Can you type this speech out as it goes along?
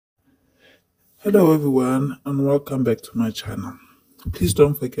Hello everyone and welcome back to my channel. Please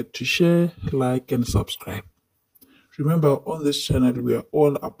don't forget to share, like and subscribe. Remember, on this channel we are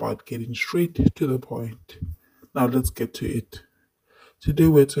all about getting straight to the point. Now let's get to it. Today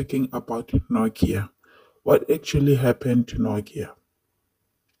we're talking about Nokia. What actually happened to Nokia?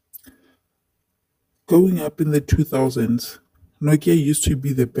 Growing up in the 2000s, Nokia used to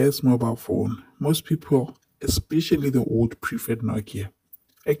be the best mobile phone. Most people, especially the old, preferred Nokia.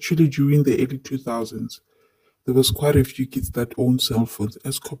 Actually, during the early 2000s, there was quite a few kids that owned cell phones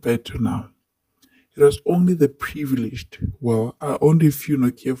as compared to now. It was only the privileged. Well, I owned a few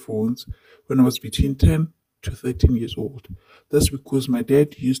Nokia phones when I was between 10 to 13 years old. That's because my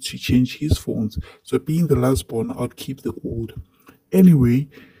dad used to change his phones, so being the last born, I'd keep the old. Anyway,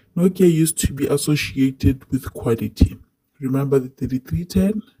 Nokia used to be associated with quality. Remember the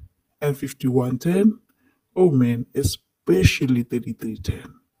 3310 and 5110? Oh man, especially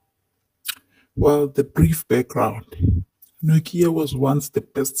 3310. Well, the brief background. Nokia was once the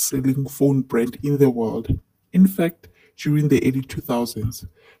best selling phone brand in the world. In fact, during the early 2000s,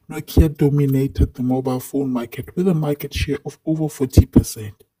 Nokia dominated the mobile phone market with a market share of over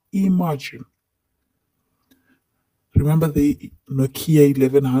 40%. Imagine. Remember the Nokia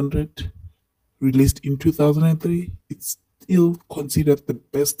 1100 released in 2003? It's still considered the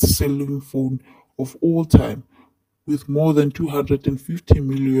best selling phone of all time, with more than 250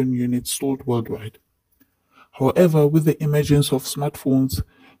 million units sold worldwide. However, with the emergence of smartphones,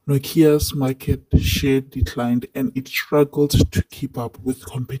 Nokia's market share declined and it struggled to keep up with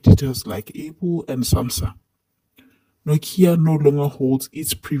competitors like Apple and Samsung. Nokia no longer holds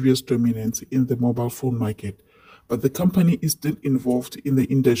its previous dominance in the mobile phone market, but the company is still involved in the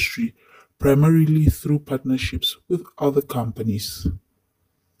industry primarily through partnerships with other companies.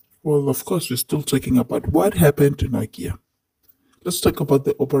 Well, of course, we're still talking about what happened to Nokia. Let's talk about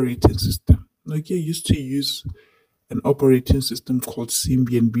the operating system. Nokia used to use an operating system called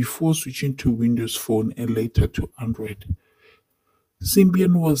Symbian before switching to Windows Phone and later to Android.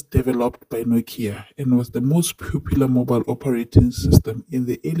 Symbian was developed by Nokia and was the most popular mobile operating system in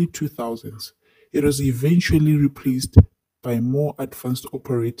the early 2000s. It was eventually replaced by more advanced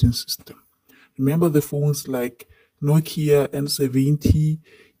operating system. Remember the phones like Nokia N70,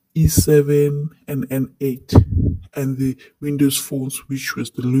 E7 and N8 and the Windows phones which was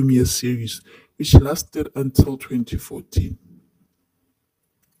the Lumia series which lasted until 2014.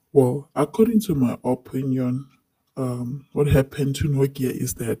 Well, according to my opinion, what happened to Nokia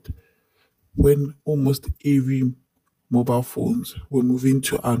is that when almost every mobile phones were moving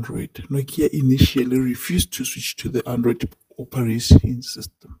to Android, Nokia initially refused to switch to the Android operating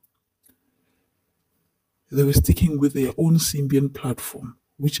system. They were sticking with their own Symbian platform,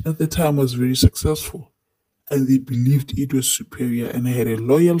 which at the time was very successful, and they believed it was superior and had a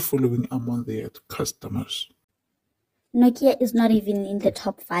loyal following among their customers. Nokia is not even in the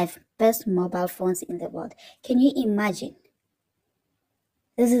top 5 best mobile phones in the world. Can you imagine?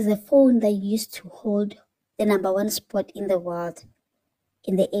 This is a phone that used to hold the #1 spot in the world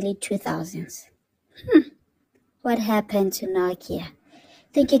in the early 2000s. What happened to Nokia?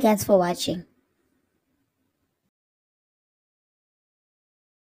 Thank you guys for watching.